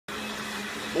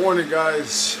Morning,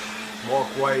 guys. Mark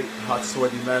White, hot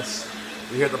sweaty mess.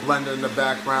 You hear the blender in the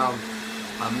background.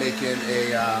 I'm making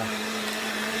a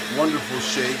wonderful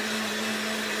shake.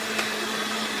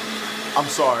 I'm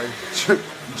sorry.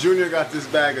 Junior got this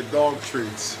bag of dog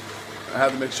treats. I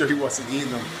had to make sure he wasn't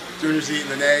eating them. Junior's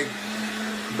eating an egg,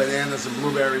 bananas, and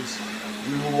blueberries. Let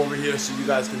me move over here so you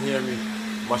guys can hear me.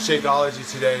 My Shakeology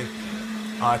today.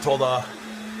 I told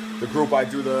the group I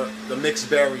do the mixed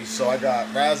berries. So I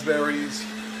got raspberries,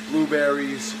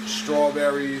 blueberries,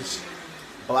 strawberries,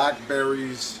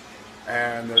 blackberries,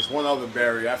 and there's one other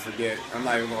berry, I forget. I'm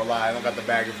not even gonna lie, I don't got the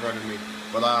bag in front of me.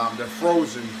 But they're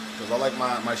frozen, because I like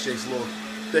my shakes a little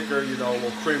thicker, you know, a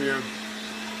little creamier.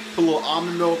 Put a little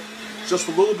almond milk, just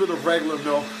a little bit of regular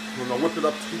milk. I'm gonna whip it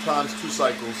up 2 times, 2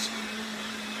 cycles.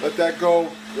 Let that go.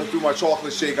 Let's do my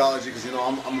chocolate Shakeology, because you know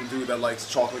I'm a dude that likes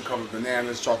chocolate covered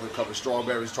bananas, chocolate covered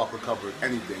strawberries, chocolate covered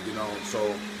anything, you know.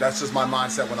 So that's just my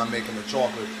mindset when I'm making the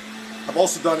chocolate. I've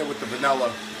also done it with the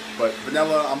vanilla, but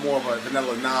vanilla, I'm more of a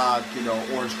vanilla nod, you know,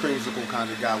 orange creamsicle kind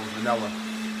of guy with vanilla.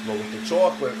 But with the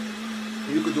chocolate,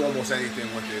 you could do almost anything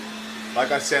with it.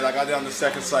 Like I said, I got it on the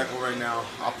 2nd cycle right now.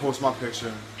 I'll post my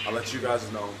picture. I'll let you guys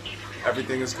know.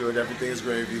 Everything is good. Everything is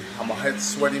gravy. I'm a head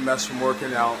sweaty mess from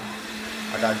working out.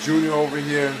 I got Junior over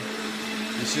here.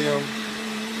 You see him?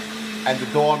 And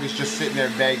the dog is just sitting there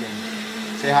begging.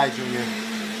 Say hi, Junior.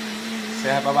 Say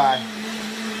hi, bye-bye.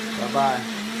 Bye-bye.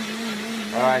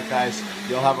 All right, guys.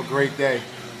 You'll have a great day.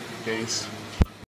 Peace.